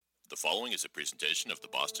following is a presentation of the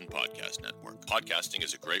Boston Podcast Network. Podcasting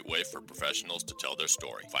is a great way for professionals to tell their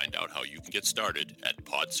story. Find out how you can get started at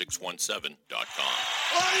pod617.com.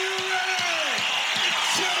 Are you ready?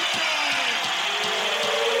 It's showtime!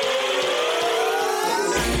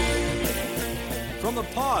 From the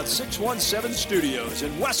Pod 617 studios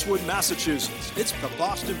in Westwood, Massachusetts, it's the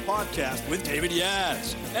Boston Podcast with David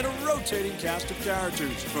Yaz and a rotating cast of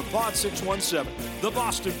characters from Pod 617, the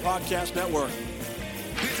Boston Podcast Network.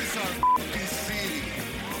 This is our city.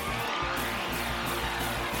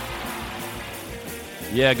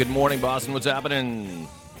 Yeah, good morning, Boston. What's happening?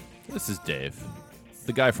 This is Dave,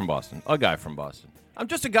 the guy from Boston. A guy from Boston. I'm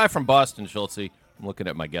just a guy from Boston, Schultz. I'm looking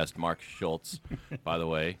at my guest, Mark Schultz. By the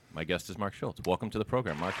way, my guest is Mark Schultz. Welcome to the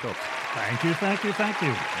program, Mark Schultz. Thank you.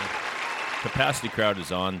 Capacity crowd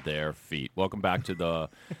is on their feet. Welcome back to the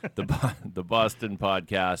Boston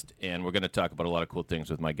Podcast, and we're going to talk about a lot of cool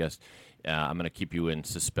things with my guest. I'm going to keep you in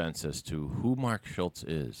suspense as to who Mark Schultz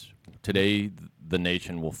is. Today, the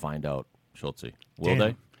nation will find out, Schultz. Will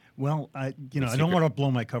they? Well, I don't want to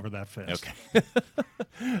blow my cover that fast. Okay.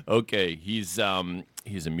 Okay. He's a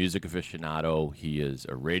music aficionado. He is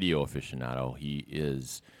a radio aficionado. He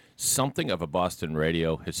is something of a Boston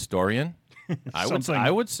radio historian. I would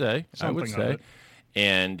say.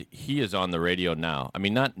 And he is on the radio now. I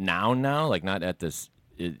mean, not now, like not at this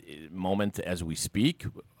moment as we speak,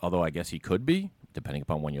 although I guess he could be, depending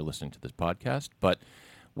upon when you're listening to this podcast. But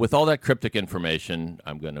with all that cryptic information,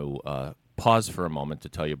 I'm going to pause for a moment to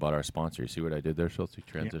tell you about our sponsor. You see what I did there, Schultz?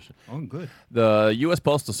 Transition. Yeah. Oh, good. The U.S.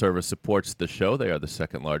 Postal Service supports the show. They are the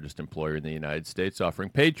second largest employer in the United States, offering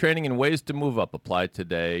paid training and ways to move up. Apply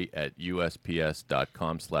today at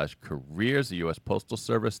usps.com/careers. The U.S. Postal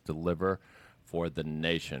Service, deliver for the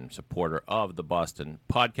nation. Supporter of the Boston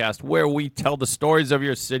Podcast, where we tell the stories of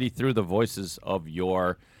your city through the voices of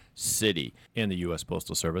your city. And the U.S.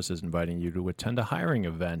 Postal Service is inviting you to attend a hiring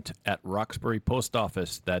event at Roxbury Post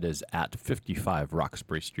Office that is at 55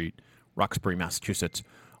 Roxbury Street, Roxbury, Massachusetts,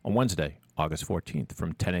 on Wednesday, August 14th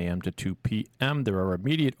from 10 a.m. to 2 p.m. There are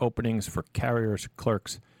immediate openings for carriers,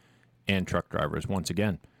 clerks, and truck drivers. Once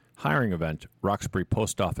again, hiring event, Roxbury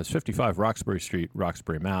Post Office, 55 Roxbury Street,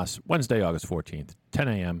 Roxbury, Mass., Wednesday, August 14th, 10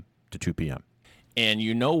 a.m. to 2 p.m. And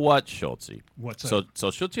you know what, Schultz? What's that?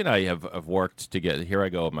 So Schultz and I have worked together. Here I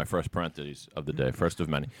go, my first parentheses of the day, first of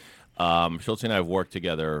many. Schultz and I have worked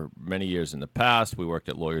together many years in the past. We worked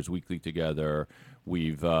at Lawyers Weekly together.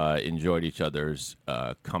 We've enjoyed each other's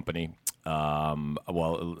company.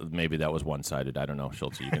 Well, maybe that was one-sided. I don't know,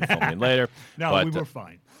 Schultz. You can fill me in later. No, but, we were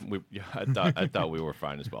fine. I thought we were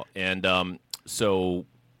fine as well. And but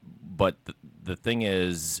the thing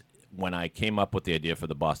is, when I came up with the idea for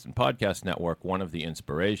the Boston Podcast Network, one of the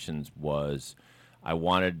inspirations was I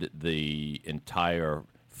wanted the entire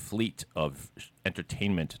fleet of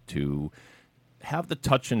entertainment to have the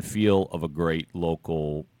touch and feel of a great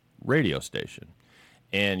local radio station.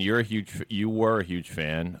 And you were a huge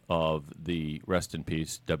fan of the, rest in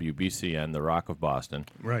peace, WBCN, the Rock of Boston.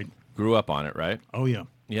 Right. Grew up on it, right? Oh, yeah.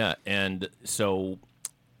 Yeah, and so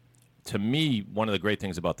to me, one of the great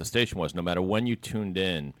things about the station was no matter when you tuned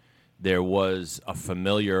in, there was a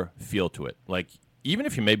familiar feel to it. Like, even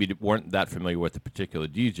if you maybe weren't that familiar with a particular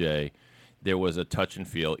DJ, there was a touch and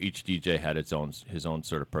feel. Each DJ had his own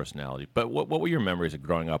sort of personality. But what were your memories of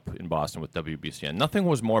growing up in Boston with WBCN? Nothing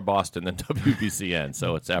was more Boston than WBCN,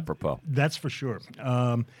 so it's apropos. That's for sure.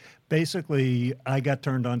 Basically, I got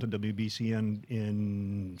turned on to WBCN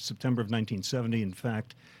in September of 1970. In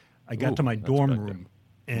fact, I got to my dorm room.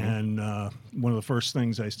 And one of the first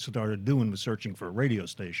things I started doing was searching for a radio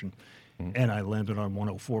station, and I landed on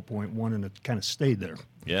 104.1, and it kind of stayed there.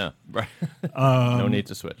 Yeah, right. No need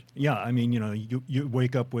to switch. Yeah, I mean, you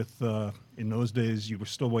wake up with, in those days, you were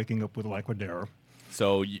still waking up with Laquadera.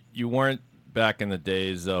 So you weren't back in the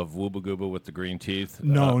days of Wooba Gooba with the green teeth?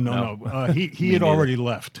 No. He had already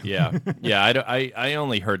left. Yeah. I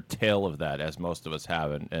only heard tale of that, as most of us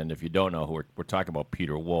have. And if you don't know, we're talking about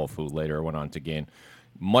Peter Wolf, who later went on to gain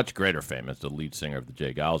much greater fame as the lead singer of the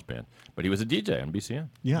Jay Giles Band. But he was a DJ on BCN.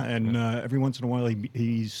 Yeah, and every once in a while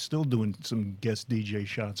he's still doing some guest DJ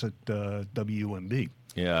shots at WMB.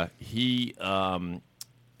 Yeah, he's one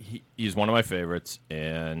of my favorites,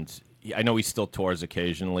 and I know he still tours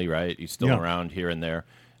occasionally, right? He's still around here and there.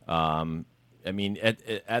 I mean,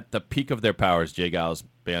 at the peak of their powers, Jay Giles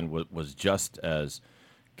Band was just as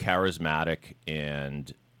charismatic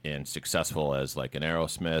and successful as like an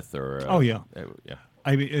Aerosmith or... yeah.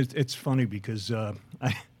 I mean, it's funny because I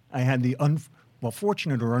had the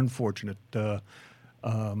fortunate or unfortunate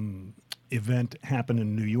event happen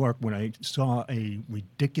in New York when I saw a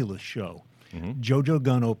ridiculous show. Mm-hmm. JoJo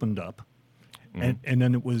Gunn opened up, and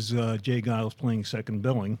then it was Jay Giles playing second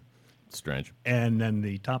billing, Strange. and then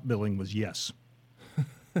the top billing was Yes.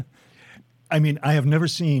 I mean, I have never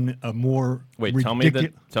seen a more Wait,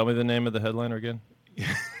 ridiculous. tell me the name of the headliner again.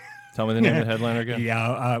 Tell me the name of the headliner again.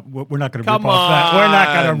 Yeah, we're not going to Come rip off that. We're not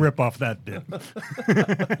going on. to rip off that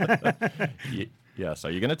bit. Yes.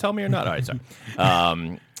 Are you going to tell me or not? All right, sorry.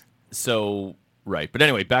 So right, but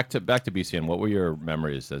anyway, back to BCN. What were your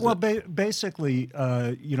memories? Well, basically,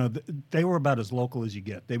 they were about as local as you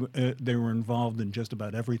get. They were involved in just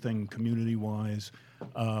about everything community-wise.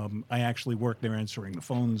 I actually worked there answering the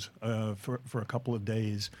phones for a couple of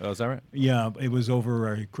days. Oh, is that right? Yeah, it was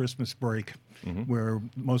over a Christmas break where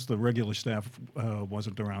most of the regular staff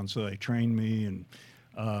wasn't around, so they trained me, and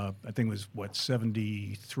I think it was,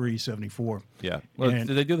 73, 74. Yeah. Well, And-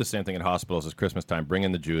 they do the same thing in hospitals at Christmas time. Bring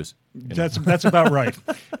in the Jews. That's about right.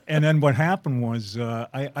 And then what happened was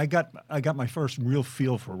I got my first real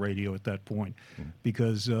feel for radio at that point,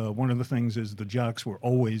 because one of the things is the jocks were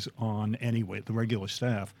always on anyway, the regular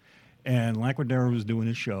staff, and Laquadera was doing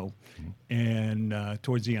his show, and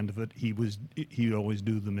towards the end of it, he'd always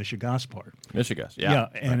do the Michigas part. Michigas. Yeah.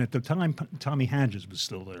 And at the time, Tommy Hadges was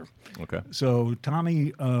still there. Okay. So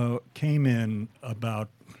Tommy came in about,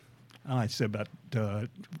 I'd say about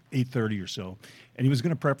 8:30 or so, and he was going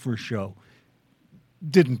to prep for a show.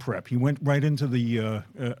 Didn't prep. He went right into the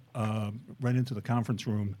conference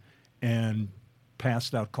room and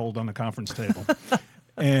passed out cold on the conference table.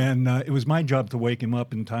 And it was my job to wake him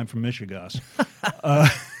up in time for Michigas.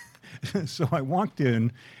 So I walked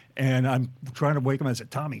in, and I'm trying to wake him. I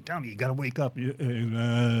said, Tommy, you got to wake up.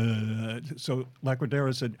 So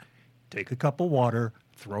Laquadera said, take a cup of water,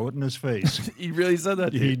 throw it in his face. He really said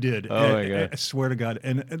that? He did. Oh, my God. I swear to God.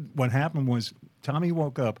 And what happened was Tommy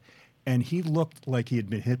woke up, and he looked like he had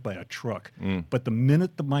been hit by a truck. But the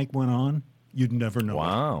minute the mic went on, you'd never know.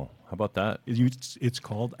 Wow. How about that? It's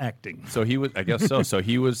called acting. So he was, I guess so. So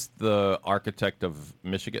he was the architect of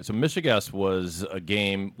Michigas. So Michigas was a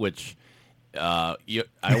game which I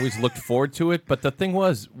always looked forward to it. But the thing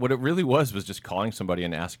was, what it really was just calling somebody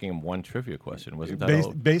and asking them one trivia question. Wasn't that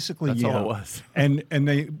all? Basically, That's yeah. all it was. And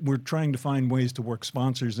they were trying to find ways to work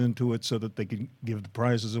sponsors into it so that they could give the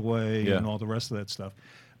prizes away Yeah. and all the rest of that stuff.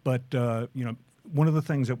 But one of the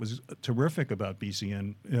things that was terrific about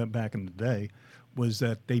BCN back in the day was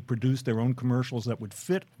that they produced their own commercials that would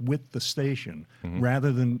fit with the station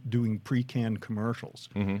rather than doing pre-canned commercials.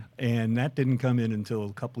 And that didn't come in until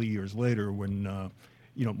a couple of years later when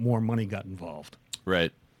more money got involved.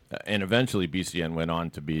 Right. And eventually BCN went on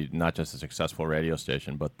to be not just a successful radio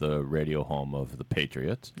station, but the radio home of the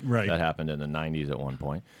Patriots. Right. That happened in the 90s at one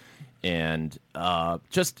point. And I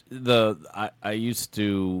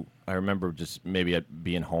remember just maybe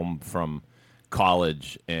being home from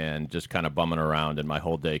college and just kind of bumming around, and my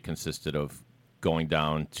whole day consisted of going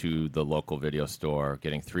down to the local video store,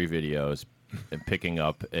 getting 3 videos, and picking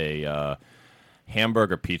up a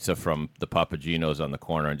hamburger pizza from the Papagino's on the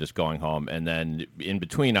corner and just going home. And then in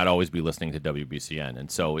between, I'd always be listening to WBCN. And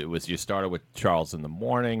so you started with Charles in the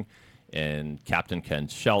Morning and Captain Ken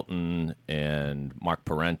Shelton and Mark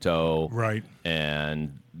Parento. Right.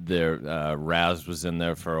 And there, Raz was in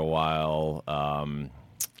there for a while.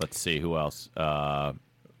 Let's see, who else?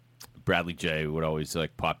 Bradley J would always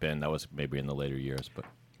pop in. That was maybe in the later years. But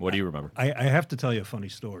what do you remember? I have to tell you a funny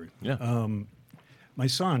story. Yeah. My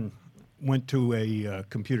son went to a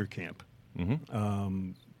computer camp a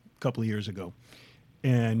couple of years ago,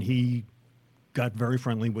 and he got very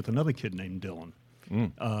friendly with another kid named Dylan.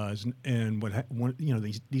 And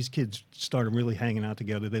these kids started really hanging out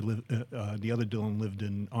together. They live. The other Dylan lived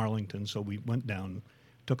in Arlington, so we went down,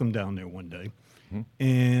 took him down there one day,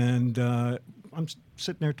 and I'm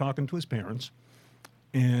sitting there talking to his parents,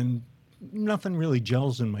 and nothing really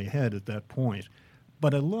gels in my head at that point.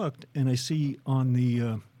 But I looked, and I see on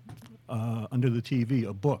the under the TV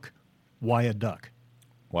a book, Why a Duck.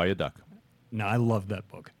 Why a Duck? Now I love that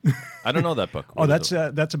book. I don't know that book. Oh, that's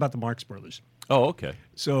about the Marx Brothers. Oh, okay.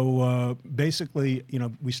 So basically,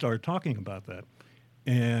 we started talking about that,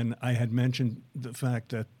 and I had mentioned the fact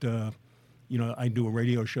that I do a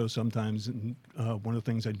radio show sometimes, and one of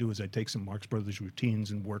the things I do is I take some Marx Brothers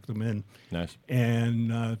routines and work them in. Nice.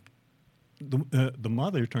 And the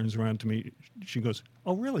mother turns around to me. She goes,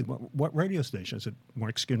 "Oh, really? What radio station?" I said,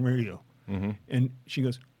 "Marx Skin Radio." And she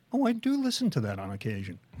goes, "Oh, I do listen to that on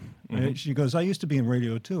occasion." And she goes, "I used to be in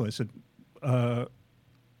radio too." I said,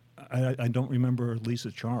 I don't remember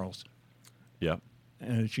Lisa Charles." Yeah.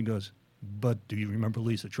 And she goes, But do you remember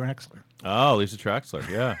Lisa Traxler? Oh, Lisa Traxler,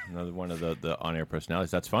 yeah, another one of the on-air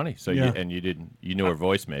personalities. That's funny. So Yeah. you knew her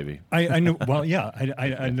voice maybe. I knew. Well, yeah,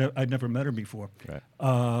 I'd never met her before. Right.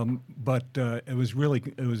 But it was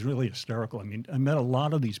really hysterical. I mean, I met a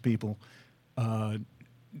lot of these people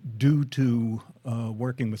due to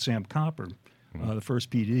working with Sam Copper, the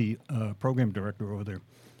first PD program director over there.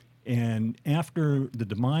 And after the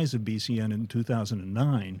demise of BCN in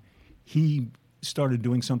 2009, he started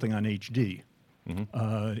doing something on HD.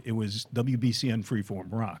 It was WBCN Freeform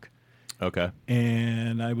Rock. Okay.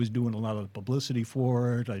 And I was doing a lot of publicity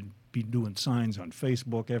for it. I'd be doing signs on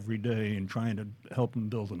Facebook every day and trying to help him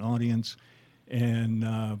build an audience.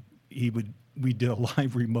 And we did a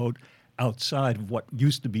live remote outside of what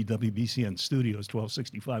used to be WBCN Studios,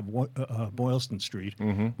 1265 Boylston Street,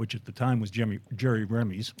 which at the time was Jerry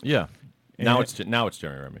Remy's. Yeah. Now it's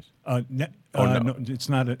Jerry Remy's. No, it's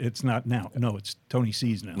not. It's not now. No, it's Tony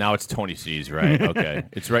C's now. Now it's Tony C's, right? Okay.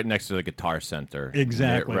 It's right next to the Guitar Center.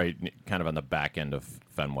 Exactly. Right, kind of on the back end of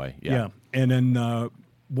Fenway. Yeah. And then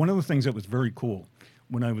one of the things that was very cool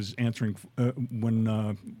when I was answering, when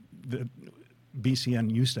the BCN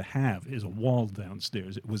used to have is a wall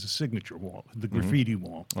downstairs. It was a signature wall, the graffiti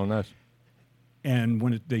wall. Oh, nice. And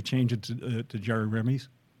when they changed it to Jerry Remy's,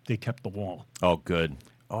 they kept the wall. Oh, good.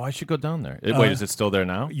 Oh, I should go down there. Wait, is it still there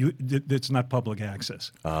now? It's not public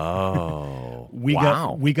access. Oh, We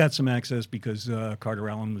wow. got some access because Carter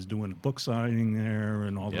Allen was doing a book signing there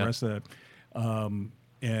and all the rest of that.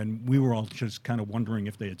 And we were all just kind of wondering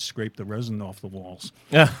if they had scraped the resin off the walls.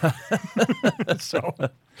 So,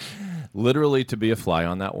 Literally to be a fly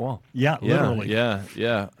on that wall. yeah, literally.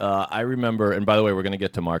 Yeah. I remember, and by the way, we're going to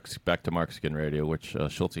get to back to Mark Skin Radio, which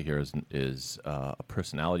Schultz here is a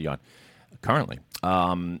personality on currently.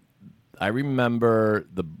 I remember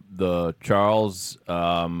the Charles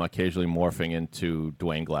occasionally morphing into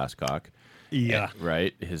Dwayne Glasscock. Yeah.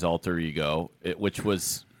 Right? His alter ego, which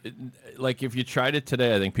was like if you tried it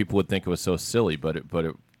today, I think people would think it was so silly, but it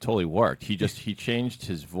totally worked. He changed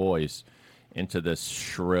his voice into this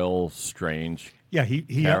shrill, strange. Yeah, he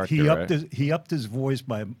character, upped his voice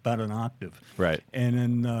by about an octave. Right.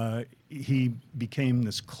 And then he became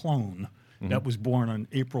this clone that was born on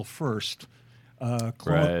April 1st,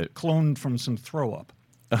 cloned from some throw up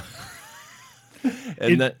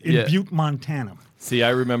in Butte, Montana. See, I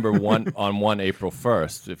remember on 1 April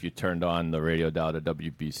 1st, if you turned on the radio dial to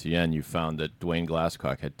WBCN, you found that Dwayne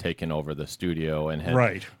Glasscock had taken over the studio and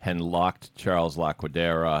had locked Charles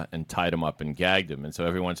Laquadera and tied him up and gagged him. And so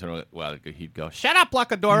every once in a while, he'd go, "Shut up,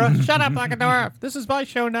 Laquadera! Shut up, Laquadera! This is my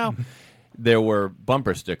show now." There were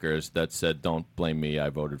bumper stickers that said, "Don't blame me, I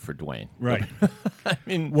voted for Dwayne." Right. I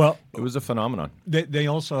mean, Well, it was a phenomenon. They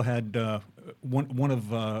also had one of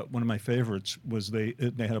my favorites was they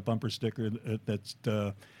had a bumper sticker that's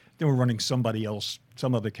they were running somebody else,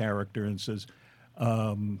 some other character, and it says,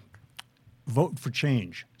 "Vote for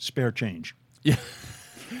change, spare change." Yeah.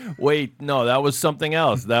 Wait, no, that was something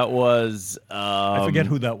else. That was I forget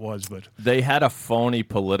who that was, but they had a phony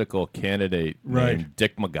political candidate named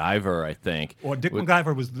Dick MacGyver, I think. Well, Dick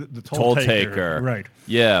MacGyver was the toll taker. Right.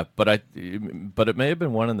 Yeah, but it may have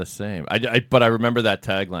been one and the same. But I remember that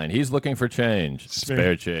tagline. He's looking for change,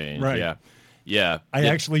 spare change. Right. Yeah. Yeah. I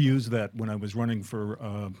actually used that when I was running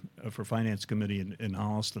for finance committee in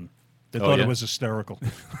Holliston. They thought it was hysterical.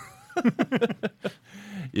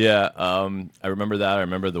 Yeah, I remember that. I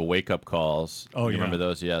remember the wake-up calls. Oh, you yeah. remember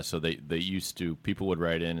those? Yeah, so they used to, people would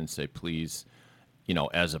write in and say, please,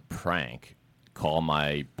 as a prank, call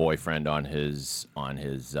my boyfriend on his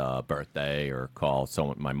birthday or call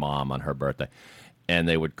my mom on her birthday. And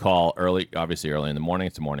they would call obviously early in the morning.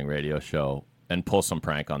 It's a morning radio show. And pull some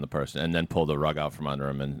prank on the person, and then pull the rug out from under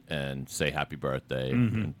him and say happy birthday,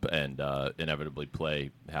 and inevitably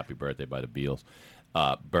play Happy Birthday by the Beatles.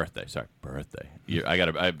 Birthday.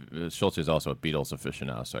 Schultz is also a Beatles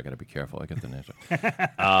aficionado, so I got to be careful. I get the names.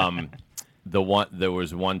 There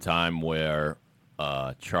was one time where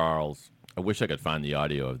Charles. I wish I could find the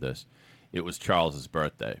audio of this. It was Charles's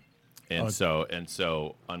birthday, and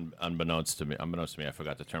so unbeknownst to me, I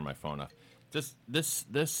forgot to turn my phone off. This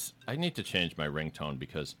I need to change my ringtone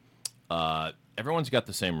because everyone's got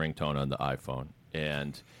the same ringtone on the iPhone,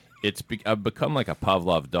 and I've become like a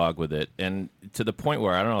Pavlov dog with it, and to the point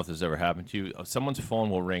where I don't know if this ever happened to you. Someone's phone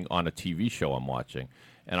will ring on a TV show I'm watching,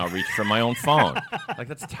 and I'll reach for my own phone. Like,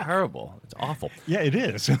 that's terrible. It's awful. Yeah, it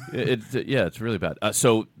is. It's really bad.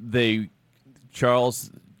 So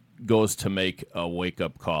Charles goes to make a wake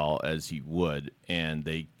up call as he would,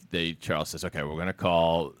 and Charles says, "Okay, we're going to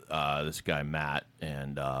call this guy Matt,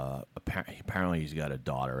 and apparently he's got a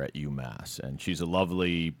daughter at UMass, and she's a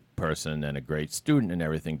lovely person and a great student and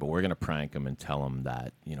everything, but we're going to prank him and tell him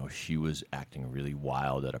that, she was acting really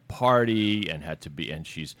wild at a party and and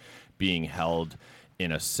she's being held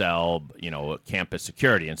in a cell, campus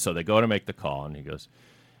security. And so they go to make the call, and he goes,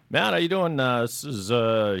 Matt, how you doing? This is,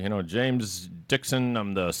 James Dixon.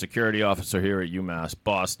 I'm the security officer here at UMass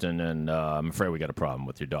Boston, and I'm afraid we got a problem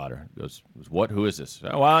with your daughter. He goes, what? Who is this?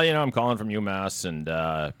 Well, I'm calling from UMass, and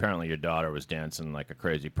apparently your daughter was dancing like a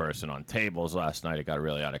crazy person on tables last night. It got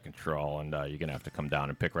really out of control, and you're going to have to come down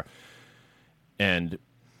and pick her up. And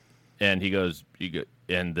he goes,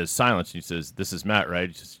 and there's silence. And he says, this is Matt, right?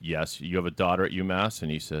 He says, yes. You have a daughter at UMass?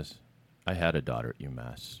 And he says, I had a daughter at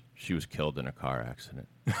UMass. She was killed in a car accident,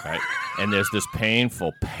 right? And there's this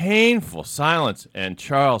painful silence. And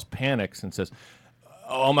Charles panics and says,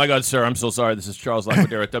 oh, my God, sir, I'm so sorry. This is Charles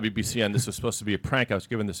Laquadere at WBCN. This was supposed to be a prank. I was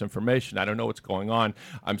given this information. I don't know what's going on.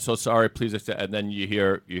 I'm so sorry. Please accept. And then you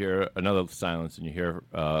hear another silence, and you hear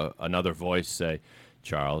another voice say,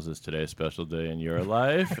 Charles, is today a special day in your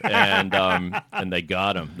life? And they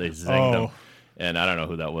got him. They zinged him. And I don't know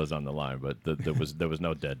who that was on the line, but there was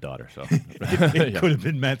no dead daughter. So it could have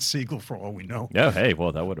been Matt Siegel for all we know. Yeah, hey,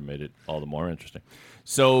 well, that would have made it all the more interesting.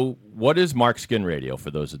 So what is Mark Skin Radio, for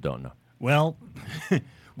those that don't know? Well,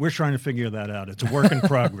 we're trying to figure that out. It's a work in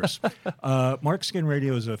progress. Mark Skin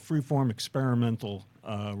Radio is a freeform experimental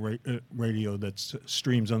radio that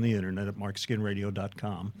streams on the internet at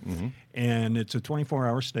markskinradio.com. Mm-hmm. And it's a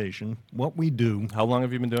 24-hour station. What we do... How long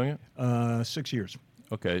have you been doing it? 6 years.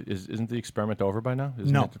 Okay. Isn't the experiment over by now?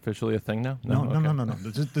 Isn't No. it officially a thing now? No.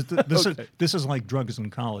 Okay. This is like drugs in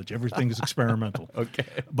college. Everything is experimental. Okay.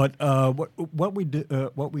 But what we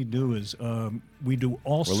do is we do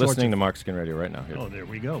all sorts. We're listening to Mark Skin Radio right now. Here. Oh, there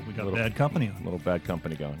we go. We got Bad Company on. A little Bad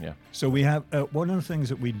Company going, yeah. So we have one of the things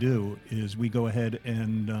that we do is we go ahead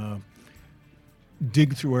and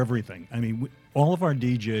dig through everything. I mean, all of our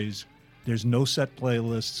DJs. There's no set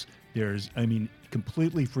playlists.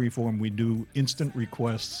 Completely freeform. We do instant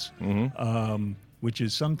requests, which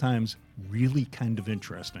is sometimes really kind of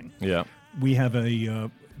interesting. Yeah. We have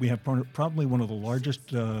probably one of the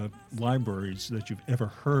largest libraries that you've ever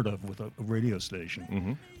heard of with a radio station.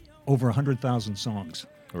 Mm-hmm. Over 100,000 songs.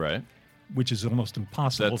 Right. Which is almost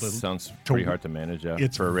impossible. That sounds pretty hard to manage. Yeah.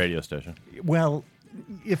 For a radio station. Well,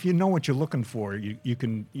 if you know what you're looking for, you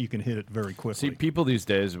can hit it very quickly. See, people these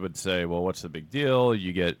days would say, well, what's the big deal?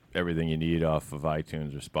 You get everything you need off of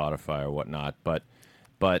iTunes or Spotify or whatnot. But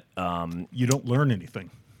you don't learn anything.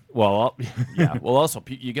 Well, yeah. Well, also,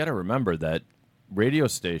 you got to remember that radio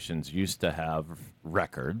stations used to have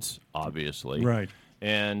records, obviously. Right.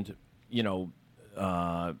 And,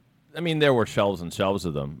 there were shelves and shelves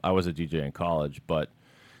of them. I was a DJ in college, but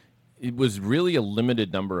it was really a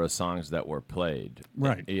limited number of songs that were played.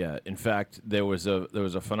 Right. Yeah. In fact, there was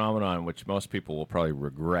a phenomenon which most people will probably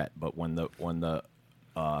regret. But when the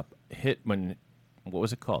what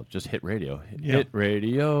was it called? Just Hit Radio. Yeah. Hit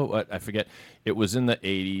Radio. I forget. It was in the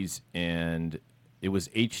 80s, and it was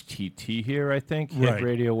HTT here, I think. Right. Hit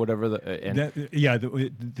Radio, whatever.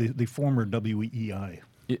 The former WEI.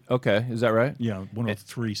 Okay, is that right? Yeah,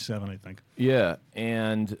 103.7, I think. Yeah,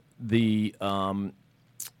 and the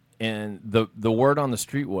word on the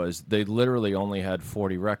street was they literally only had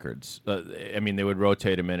 40 records. They would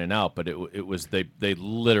rotate them in and out, but it was they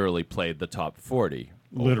literally played the top 40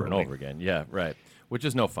 over and over again. Yeah, right. Which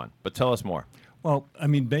is no fun. But tell us more. Well,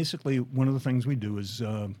 basically, one of the things we do is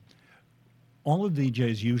all of the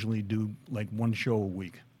DJs usually do like one show a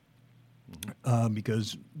week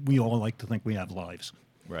because we all like to think we have lives.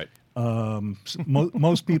 Right.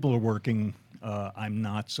 Most people are working. I'm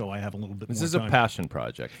not, so I have a little bit more time. This is a passion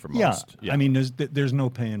project for most. Yeah. There's no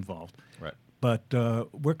pay involved. Right. But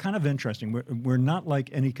we're kind of interesting. We're not like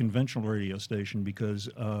any conventional radio station because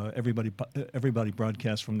everybody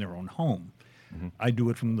broadcasts from their own home. Mm-hmm. I do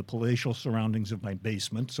it from the palatial surroundings of my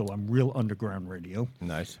basement, so I'm real underground radio.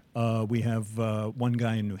 Nice. We have one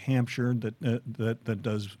guy in New Hampshire that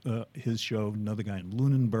does his show. Another guy in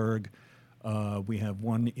Lunenburg. We have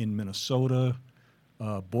one in Minnesota,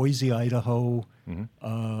 Boise, Idaho,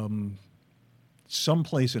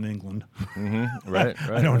 someplace in England. Mm-hmm. Right.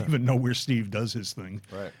 I don't even know where Steve does his thing.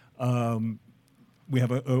 Right. We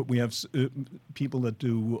have people that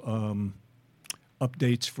do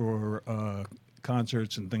updates for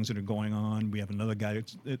concerts and things that are going on. We have another guy.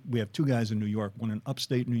 We have two guys in New York, one in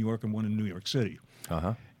upstate New York and one in New York City.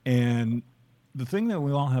 Uh-huh. And the thing that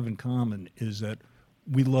we all have in common is that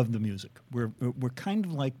we love the music. We're kind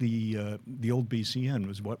of like the old BCN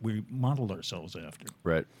was what we modeled ourselves after.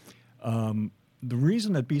 Right. The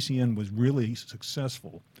reason that BCN was really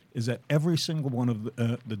successful is that every single one of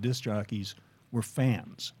the disc jockeys were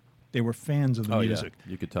fans. They were fans of the music.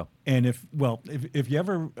 Yeah, you could tell. And if you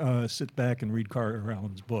ever sit back and read Carter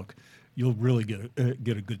Allen's book, you'll really get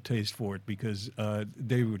a good taste for it, because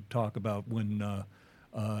they would talk about when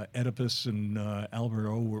Oedipus and Albert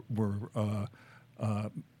O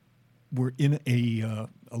were in a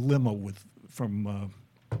limo from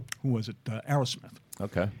who was it? Aerosmith.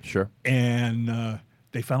 Okay, sure. And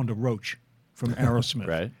they found a roach from Aerosmith.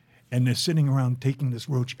 Right. And they're sitting around taking this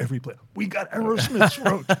roach every place. We got Aerosmith's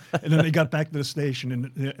roach. And then they got back to the station,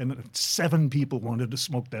 and 7 people wanted to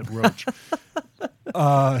smoke that roach.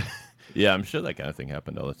 Yeah, I'm sure that kind of thing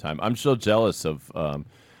happened all the time. I'm so jealous of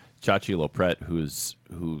Chachi Lopret, who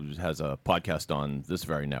has a podcast on this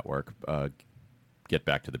very network, Get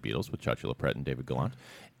Back to the Beatles, with Chachi Lopret and David Gallant.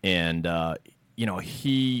 And,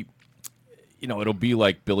 it'll be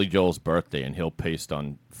like Billy Joel's birthday, and he'll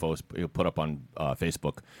put up on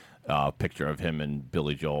Facebook a picture of him and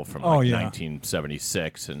Billy Joel from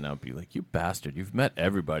 1976, and I'll be like, you bastard, you've met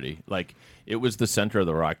everybody. Like, it was the center of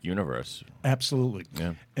the rock universe. Absolutely.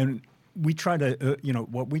 Yeah. And we try to,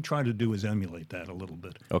 what we try to do is emulate that a little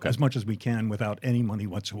bit, as much as we can, without any money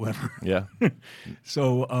whatsoever. Yeah.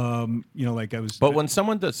 So, like I was. But when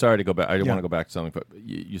someone does, sorry to go back, I didn't want to go back to something, but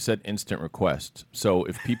you said instant request. So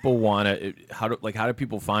if people want to, how do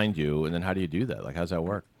people find you, and then how do you do that? Like, how does that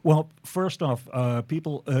work? Well, first off,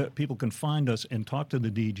 people can find us and talk to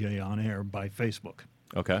the DJ on air by Facebook.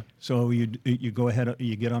 Okay. So you go ahead,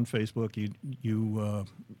 you get on Facebook,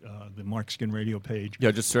 the Mark Skin Radio page.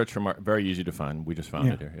 Yeah, just search for very easy to find. We just found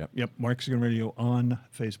it here. Yep. Yep, Mark Skin Radio on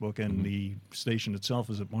Facebook, and the station itself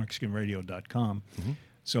is at markskinradio.com. Mm-hmm.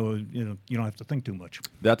 So you don't have to think too much.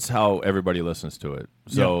 That's how everybody listens to it.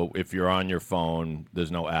 So if you're on your phone,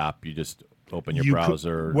 there's no app. You just open your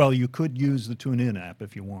browser. You could use the TuneIn app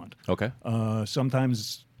if you want. Okay.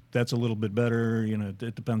 Sometimes that's a little bit better.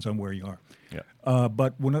 It depends on where you are. Yeah.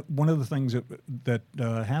 But one of the things that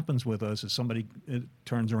happens with us is somebody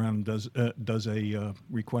turns around and does a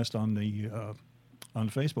request on the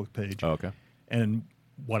Facebook page. Oh, okay. And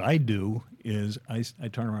what I do is I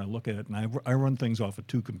turn around and look at it, and I run things off of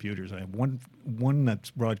 2 computers. I have one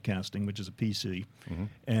that's broadcasting, which is a PC,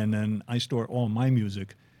 and then I store all my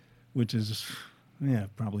music, which is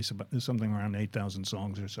probably something around 8,000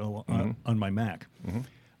 songs or so on my Mac,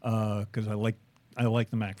 because I like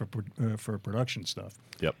the Mac for production stuff.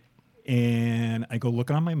 Yep. And I go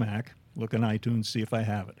look on my Mac, look on iTunes, see if I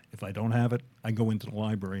have it. If I don't have it, I go into the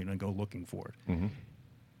library and I go looking for it. Mm-hmm.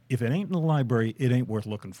 If it ain't in the library, it ain't worth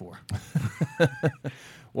looking for.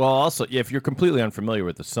 Well, also, if you're completely unfamiliar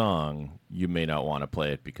with the song, you may not want to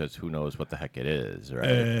play it, because who knows what the heck it is,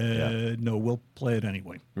 right? No, we'll play it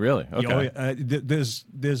anyway. Really? Okay.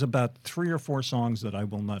 There's about 3 or 4 songs that I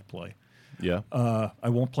will not play. Yeah. I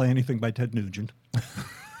won't play anything by Ted Nugent.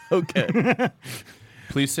 Okay.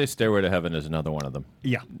 Please say Stairway to Heaven is another one of them.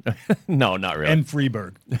 Yeah. No, not really. And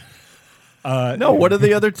Freebird. No, what are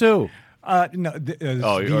the other 2? No.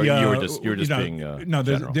 You were just being no.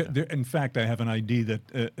 general. In fact, I have an ID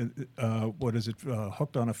that what is it?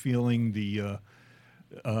 Hooked on a Feeling. The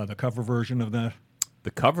cover version of that.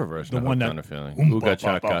 The cover version. The of one Hooked that on a Feeling. Ooga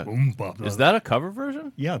Chaka. Is that a cover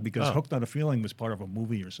version? Yeah, because Hooked on a Feeling was part of a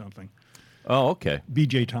movie or something. Oh, okay.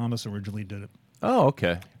 B.J. Thomas originally did it. Oh,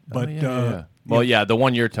 okay. But Well, the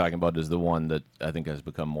one you're talking about is the one that I think has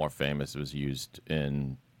become more famous. It was used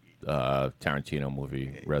in Tarantino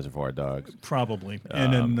movie Reservoir Dogs. Probably.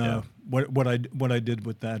 And then what I did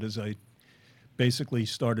with that is I basically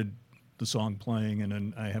started the song playing, and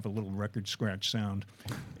then I have a little record scratch sound,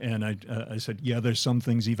 and I said, there's some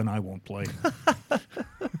things even I won't play.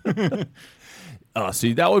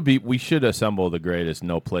 See, that would be. We should assemble the greatest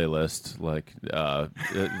no playlist, like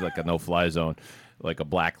a no fly zone, like a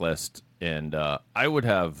blacklist. And I would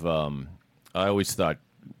have. I always thought,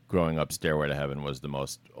 growing up, Stairway to Heaven was the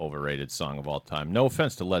most overrated song of all time. No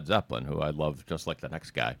offense to Led Zeppelin, who I love just like the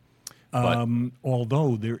next guy. But,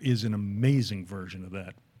 although there is an amazing version of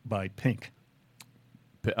that by Pink.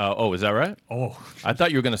 Is that right? Oh, I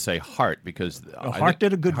thought you were going to say Heart, because Heart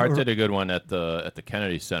did a good one at the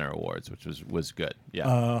Kennedy Center Awards, which was good. Yeah,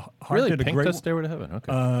 Heart really, did Pink a great does Stairway to Heaven.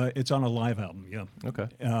 Okay, it's on a live album. Yeah. Okay.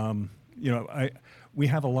 We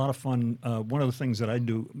have a lot of fun. One of the things that I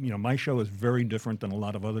do, my show is very different than a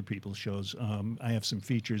lot of other people's shows. I have some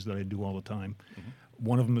features that I do all the time. Mm-hmm.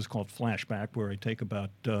 One of them is called Flashback, where I take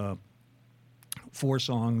about 4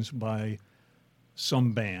 songs by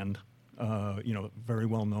some band, very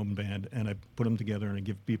well-known band, and I put them together and I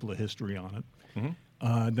give people a history on it.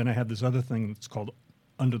 Mm-hmm. Then I have this other thing that's called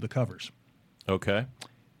Under the Covers. Okay.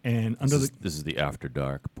 And under This is the after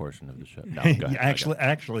dark portion of the show. No, the go ahead.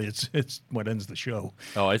 actually, it's what ends the show.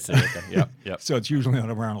 Oh, I see. Okay. Yep. So it's usually at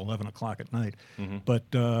around 11 o'clock at night. But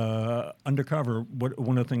undercover,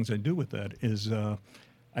 one of the things I do with that is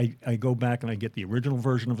I go back and I get the original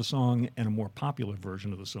version of a song and a more popular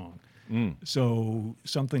version of the song. So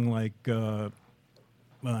something like, I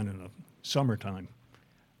don't know, Summertime.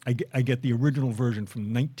 I get the original version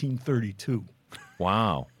from 1932.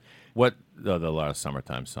 Wow. What the last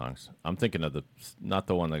Summertime songs? I'm thinking of not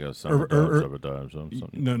the one that goes Summertime.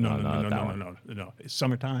 No.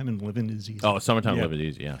 Summertime and Living is Easy. Oh, Summertime, Yeah. Living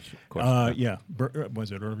Easy. Yeah, of course. Yeah.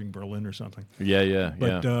 Was it Irving Berlin or something? Yeah.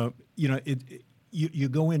 But you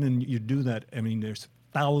go in and you do that. I mean, there's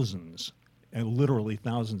thousands, and literally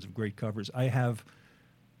thousands of great covers. I have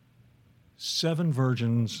 7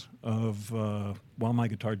 versions of "While My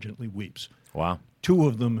Guitar Gently Weeps." Wow. 2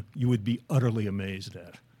 of them you would be utterly amazed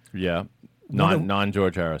at. Yeah. One of- Non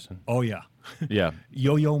George Harrison. Oh yeah, Yeah.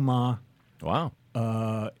 Yo-Yo Ma, Wow.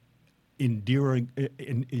 Indira.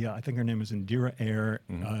 I think her name is Indira Air.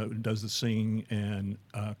 Does the singing, and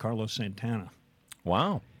Carlos Santana.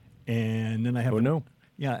 Wow. And then I have Who knew?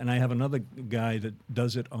 Yeah, and I have another guy that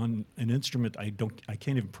does it on an instrument I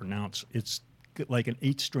can't even pronounce. It's like an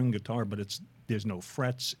 8-string guitar, but there's no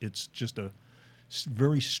frets. It's just a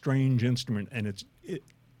very strange instrument, and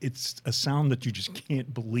it's a sound that you just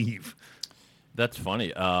can't believe. That's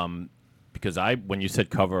funny. Because when you said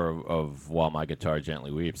cover of "While My Guitar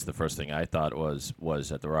Gently Weeps," the first thing I thought was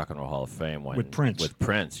at the Rock and Roll Hall of Fame With Prince. With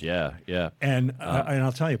Prince, yeah. And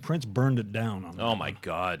I'll tell you, Prince burned it down on that. Oh my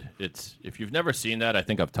God! If you've never seen that, I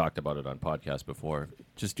think I've talked about it on podcasts before.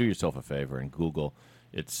 Just do yourself a favor and Google.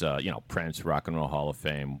 It's Prince, Rock and Roll Hall of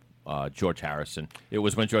Fame, George Harrison. It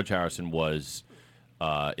was when George Harrison was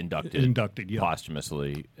inducted yeah.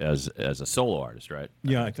 posthumously as a solo artist, right?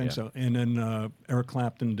 Yeah, I think so. And then Eric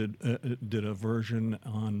Clapton did a version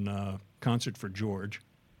on Concert for George,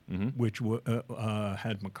 which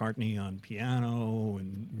had McCartney on piano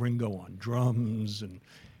and Ringo on drums, and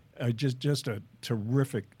just a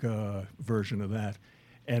terrific version of that.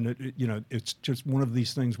 And it's just one of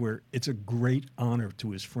these things where it's a great honor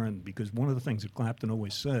to his friend, because one of the things that Clapton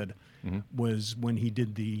always said was when he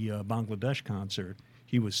did the Bangladesh concert,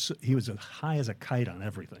 he was as high as a kite on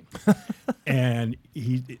everything, and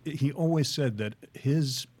he always said that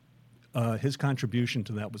his contribution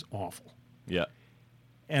to that was awful. Yeah.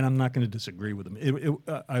 And I'm not going to disagree with him.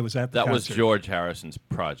 I was at the That concert. was George Harrison's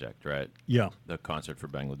project, right? Yeah. The concert for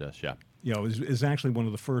Bangladesh, yeah. Yeah, it was actually one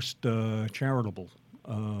of the first charitable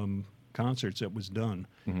concerts that was done,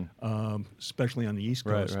 especially on the East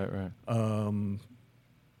Coast. Right.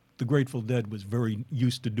 The Grateful Dead was very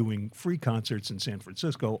used to doing free concerts in San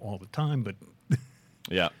Francisco all the time, but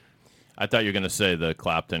Yeah. I thought you were going to say the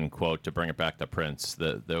Clapton quote, to bring it back to Prince.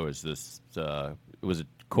 There was this, it was a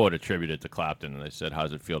quote attributed to Clapton, and they said, "How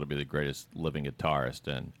does it feel to be the greatest living guitarist?"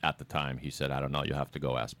 And at the time, he said, "I don't know, you'll have to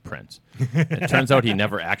go ask Prince." It turns out he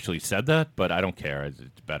never actually said that, but I don't care. It's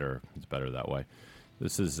better that way.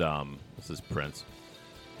 This is Prince.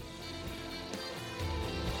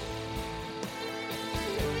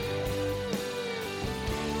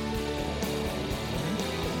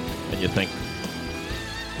 And you think,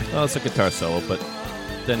 well, it's a guitar solo, but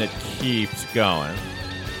then it keeps going.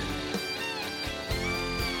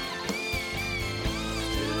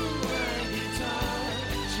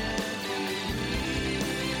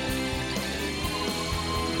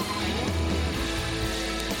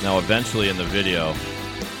 Now, eventually in the video,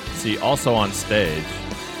 see, also on stage,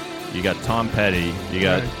 you got Tom Petty, you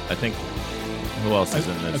got, Right. I think, who else is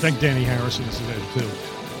in this? I think Danny Harrison is in it too.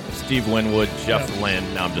 Steve Winwood, Jeff Yeah.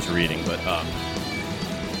 Lynne. Now I'm just reading, but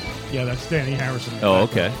Yeah, that's Danny Harrison. oh,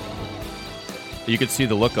 okay. You could see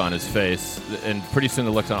the look on his face, and pretty soon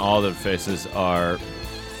the looks on all their faces are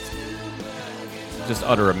just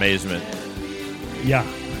utter amazement. Yeah.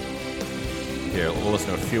 Here, we'll listen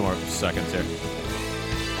to a few more seconds here.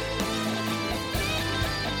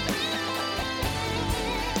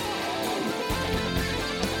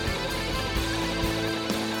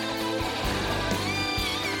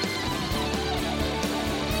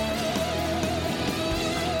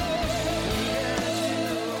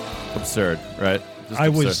 Absurd, right? Just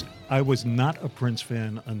absurd. I was not a Prince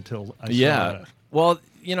fan until I saw Yeah. that. Well,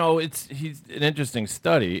 he's an interesting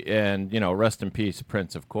study, and rest in peace,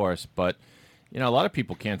 Prince, of course. But a lot of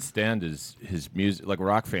people can't stand his music. Like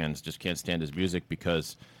rock fans just can't stand his music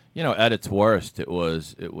because at its worst, it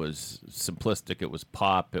was simplistic. It was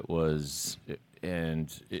pop. It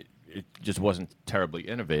just wasn't terribly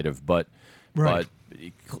innovative. But Right.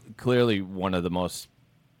 clearly one of the most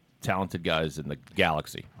talented guys in the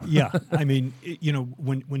galaxy. Yeah, I mean,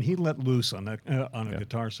 when he let loose on a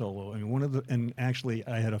guitar solo, I mean, and actually,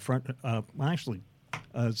 I had a friend,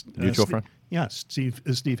 Mutual friend? Yeah,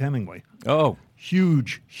 Steve Hemingway, Oh,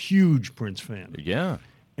 huge Prince fan, yeah.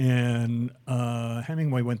 and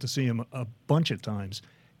Hemingway went to see him a bunch of times,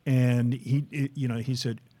 and he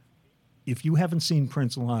said, if you haven't seen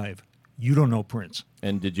Prince live, you don't know Prince.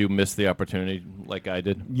 And did you miss the opportunity like I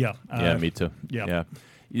did? Yeah. Yeah, me too. Yeah.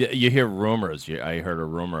 You hear rumors. I heard a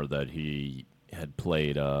rumor that he had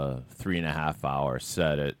played a 3.5-hour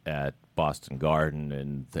set at Boston Garden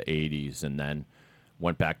in the 80s and then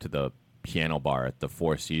went back to the piano bar at the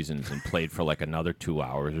Four Seasons and played for like another 2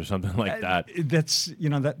 hours or something like that. That's,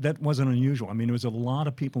 that wasn't unusual. I mean, there was a lot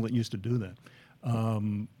of people that used to do that.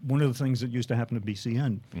 One of the things that used to happen at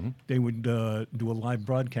BCN, they would do a live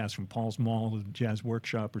broadcast from Paul's Mall, a jazz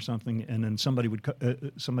workshop or something, and then somebody would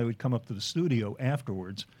come up to the studio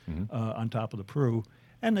afterwards on top of the Peru,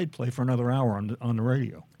 and they'd play for another hour on the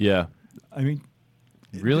radio. Yeah. I mean,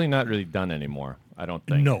 Really not really done anymore, I don't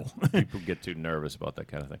think. No. People get too nervous about that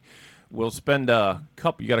kind of thing. We'll spend a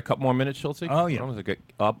couple. You got a couple more minutes, Schultz? Oh, yeah.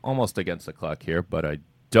 Almost against the clock here, but I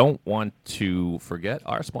don't want to forget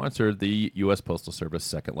our sponsor, the U.S. Postal Service,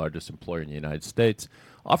 second largest employer in the United States,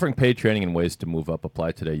 offering paid training and ways to move up.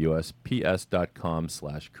 Apply today,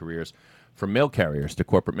 USPS.com/careers. From mail carriers to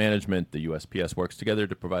corporate management, the USPS works together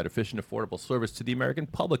to provide efficient, affordable service to the American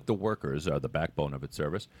public. The workers are the backbone of its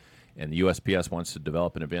service, and the USPS wants to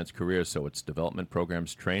develop and advance careers, so its development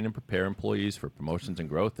programs train and prepare employees for promotions and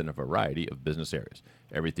growth in a variety of business areas.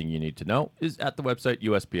 Everything you need to know is at the website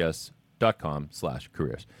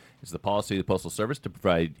USPS.com/careers. It's the policy of the Postal Service to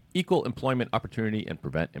provide equal employment opportunity and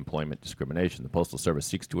prevent employment discrimination. The Postal Service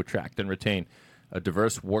seeks to attract and retain a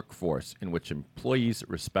diverse workforce in which employees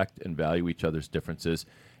respect and value each other's differences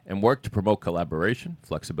and work to promote collaboration,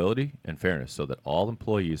 flexibility, and fairness so that all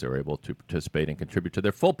employees are able to participate and contribute to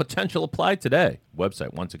their full potential. Apply today.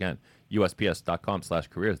 Website, once again,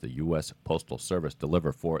 USPS.com/careers. The U.S. Postal Service,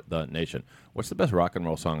 deliver for the nation. What's the best rock and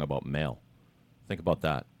roll song about mail? Think about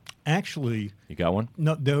that. actually, You got one?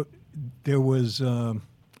 no, there was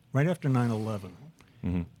right after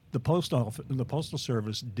 9/11. The Postal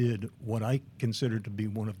Service did what I consider to be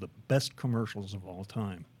one of the best commercials of all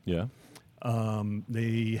time. Yeah.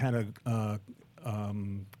 They had a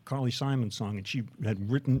Carly Simon song, and she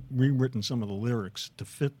had rewritten some of the lyrics to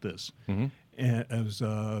fit this, as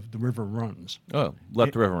 "The River Runs." Oh,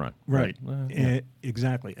 Let the River Run. Right, Yeah.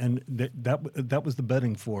 exactly, and that was the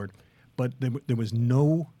betting for it, but there was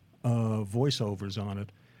no voiceovers on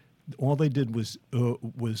it. All they did was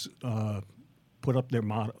put up their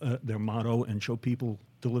motto and show people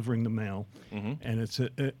delivering the mail, and it's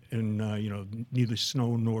neither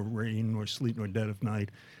snow nor rain nor sleet nor dead of night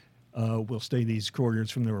will stay these couriers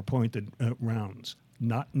from their appointed rounds.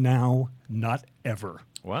 Not now, not ever.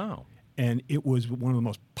 Wow. And it was one of the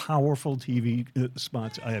most powerful TV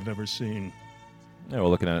spots I have ever seen. Yeah, we're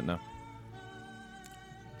looking at it now.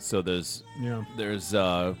 So there's Yeah.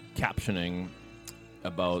 captioning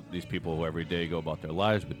about these people who every day go about their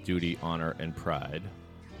lives with duty, honor, and pride.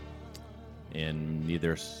 In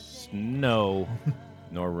neither snow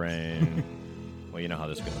nor rain. Well, you know how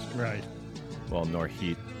this goes. Right. Well, nor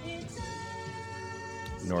heat,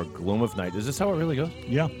 nor gloom of night. Is this how it really goes?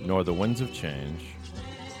 Yeah. Nor the winds of change,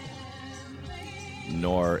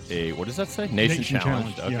 nor a, what does that say? Nation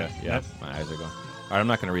challenged. Okay, yeah. yeah. Yep. My eyes are going. All right, I'm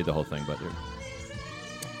not going to read the whole thing, but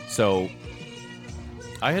so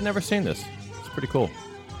I had never seen this. It's pretty cool.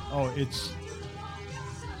 Oh, it's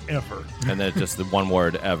ever. And then just the one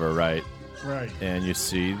word, ever, right? Right. And you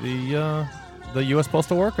see the U.S.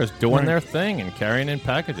 Postal Workers doing Right. their thing and carrying in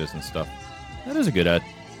packages and stuff. That is a good ad.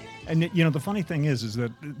 And the funny thing is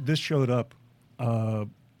that this showed up a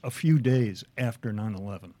few days after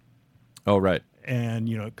 9/11, Oh, right. and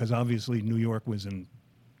because obviously New York was in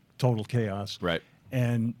total chaos, Right.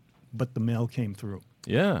 but the mail came through.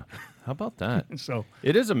 Yeah. How about that? So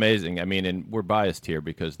It is amazing. I mean, and we're biased here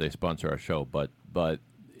because they sponsor our show, but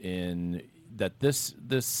in that this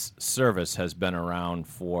service has been around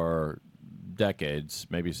for decades,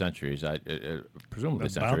 maybe centuries. Presumably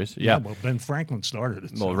centuries. Yeah. Well, Ben Franklin started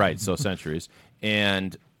it. Well, so- right. So centuries,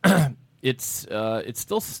 and it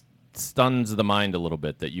still stuns the mind a little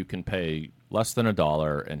bit that you can pay less than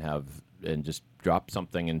 $1 and just drop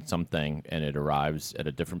something in something, and it arrives at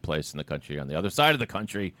a different place in the country on the other side of the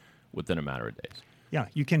country within a matter of days. Yeah,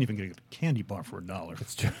 you can't even get a candy bar for $1.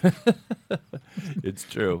 It's true. It's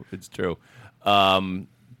true. It's true.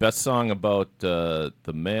 Best song about the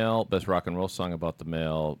mail. Best rock and roll song about the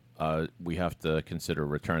mail. We have to consider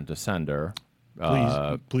 "Return to Sender."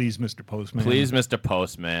 Please, Mr. Postman. Please, Mr.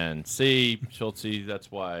 Postman. See, Schultz,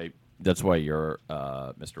 that's why you're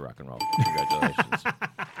Mr. Rock and Roll. Congratulations.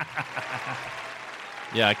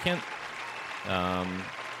 Yeah, I can't.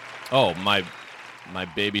 My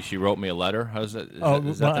baby, she wrote me a letter. How's that?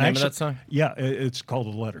 Is that the name of that song? Yeah, it's called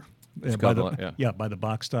A Letter. It's by called the, yeah. by the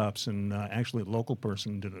Box Tops, and actually a local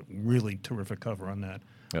person did a really terrific cover on that.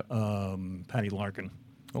 Yep. Patty Larkin.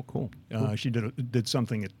 Oh, cool. She did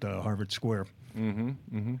something at Harvard Square. Mm-hmm.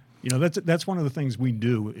 Mm-hmm. You know, that's one of the things we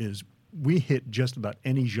do is we hit just about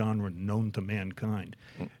any genre known to mankind.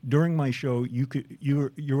 During my show,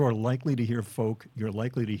 you are likely to hear folk. You're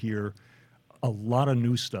likely to hear a lot of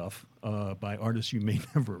new stuff by artists you may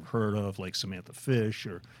never have heard of, like Samantha Fish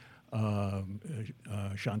or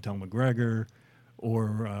Chantel McGregor,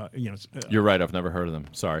 or You're right. I've never heard of them.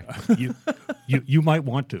 Sorry. you might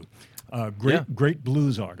want to. Great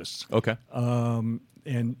blues artists. Okay.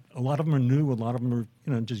 And a lot of them are new. A lot of them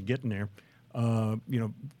are just getting there. I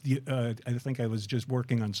think I was just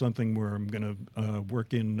working on something where I'm going to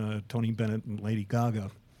work in Tony Bennett and Lady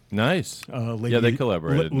Gaga. Nice. They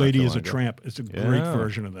collaborated. Lady is a Tramp. It's a great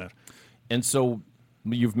version of that. And so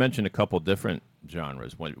you've mentioned a couple different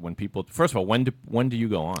genres. When people, first of all, when do you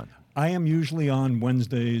go on? I am usually on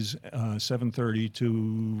Wednesdays, 7:30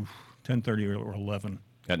 to 10:30 or 11.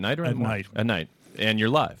 At night or at night? At night. And you're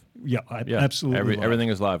live. Yeah, absolutely. live. Everything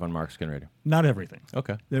is live on Mark Skin Radio. Not everything.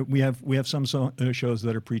 Okay. We have some shows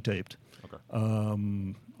that are pre-taped. Okay.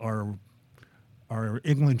 Our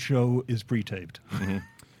England show is pre-taped. Mm-hmm.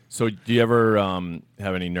 So do you ever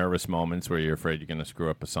have any nervous moments where you're afraid you're going to screw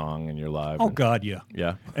up a song and you're live? Oh, God, yeah.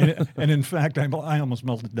 Yeah? and in fact, I almost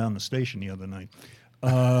melted down the station the other night.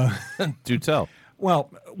 Do tell.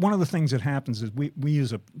 Well, one of the things that happens is we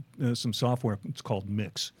use some software. It's called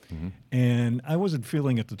Mix. Mm-hmm. And I wasn't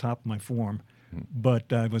feeling at the top of my form,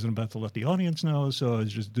 but I wasn't about to let the audience know, so I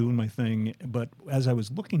was just doing my thing. But as I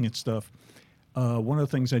was looking at stuff, one of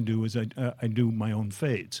the things I do is I do my own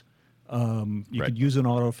fades. You could use an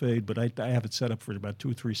auto fade, but I have it set up for about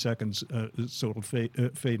 2 or 3 seconds, so it'll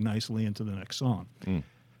fade nicely into the next song.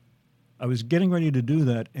 I was getting ready to do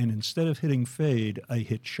that, and instead of hitting fade, I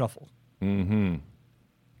hit shuffle. Mm-hmm.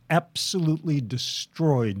 Absolutely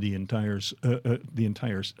destroyed the entire show,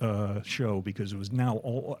 because it was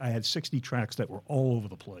now I had 60 tracks that were all over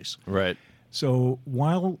the place. Right. So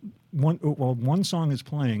while one song is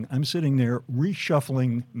playing, I'm sitting there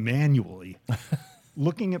reshuffling manually.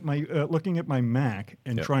 looking at my Mac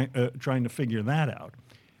and trying to figure that out.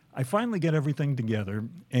 I finally get everything together,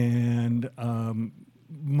 and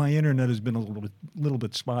my internet has been a little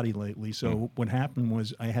bit spotty lately. So what happened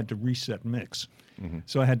was I had to reset Mix. Mm-hmm.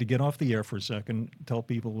 So I had to get off the air for a second, tell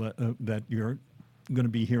people that you're going to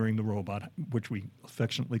be hearing the robot, which we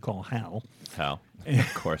affectionately call Hal. Hal,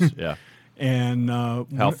 of course, yeah. And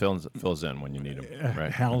Hal fills in when you need him.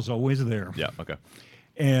 Right. Hal's always there. Yeah. Okay.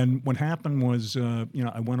 And what happened was,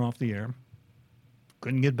 I went off the air,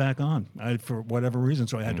 couldn't get back on for whatever reason,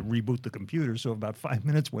 so I had to reboot the computer. So about 5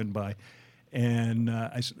 minutes went by, and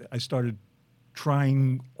I started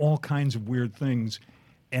trying all kinds of weird things,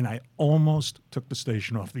 and I almost took the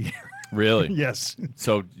station off the air. Really? Yes.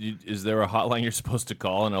 So is there a hotline you're supposed to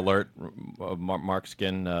call and alert Mark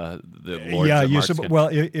Skin, the Lord? Yeah, well,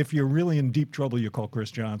 if you're really in deep trouble, you call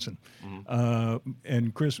Chris Johnson. Mm-hmm.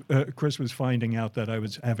 And Chris was finding out that I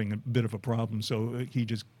was having a bit of a problem, so he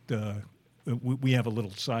just we have a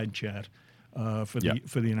little side chat for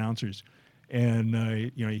the announcers, and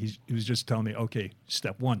he was just telling me, okay,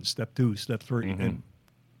 step 1, step 2, step 3, and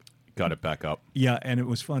got it back up. Yeah, and it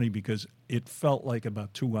was funny because it felt like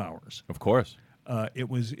about 2 hours. Of course. It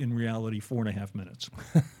was in reality 4.5 minutes.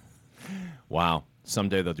 Wow.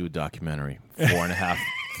 Someday they'll do a documentary. 4.5.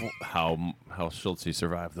 How Schultz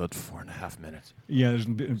survived those 4.5 minutes. Yeah,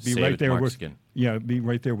 be right there with Skin. Yeah, be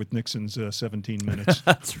right there with Nixon's 17 minutes.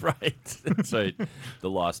 That's right. That's right. The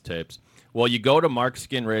lost tapes. Well, you go to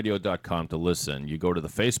markskinradio.com to listen. You go to the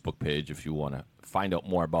Facebook page if you want to find out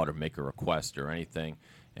more about or make a request or anything.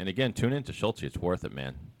 And again, tune in to Schultz. It's worth it,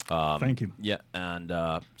 man. Thank you. Yeah, and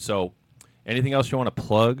so anything else you want to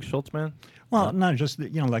plug, Schultz, man? Well, no, just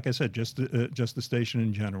like I said, just the station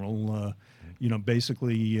in general.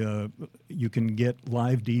 Basically, you can get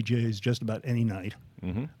live DJs just about any night.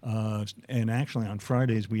 Mm-hmm. And actually, on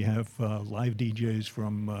Fridays we have live DJs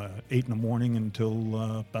from 8 in the morning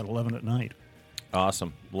until about 11 at night.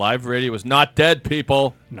 Awesome. Live radio is not dead,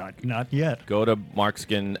 people. Not yet. Go to Mark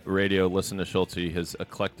Skin Radio. Listen to Schultz. His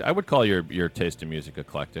eclectic. I would call your taste in music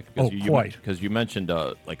eclectic. Quite. Because you mentioned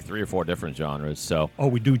like 3 or 4 different genres. So. Oh,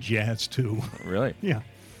 we do jazz too. Really? Yeah.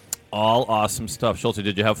 All awesome stuff. Schultz,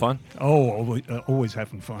 did you have fun? Oh, always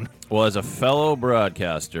having fun. Well, as a fellow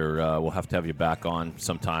broadcaster, we'll have to have you back on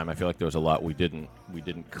sometime. I feel like there was a lot we didn't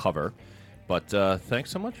cover. But thanks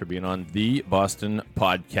so much for being on the Boston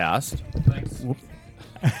Podcast. Thanks.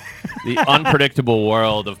 The unpredictable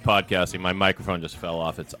world of podcasting. My microphone just fell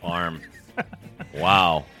off its arm.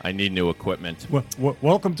 Wow, I need new equipment.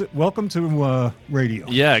 Welcome to radio.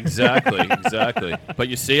 Yeah, exactly. But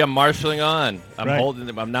you see, I'm marshalling on. I'm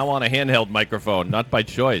Right. I'm now on a handheld microphone, not by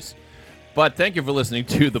choice. But thank you for listening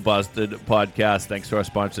to the Boston Podcast. Thanks to our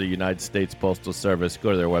sponsor, the United States Postal Service.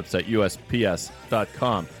 Go to their website,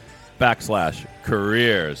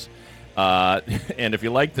 usps.com/careers. And if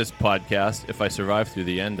you like this podcast, if I survive through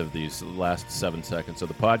the end of these last 7 seconds of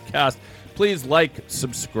the podcast, please like,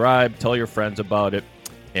 subscribe, tell your friends about it,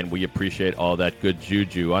 and we appreciate all that good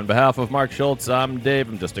juju. On behalf of Mark Schultz, I'm Dave.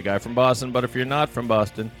 I'm just a guy from Boston, but if you're not from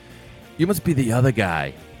Boston, you must be the other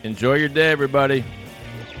guy. Enjoy your day, everybody.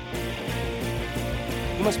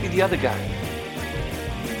 You must be the other guy.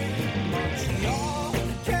 Montreal.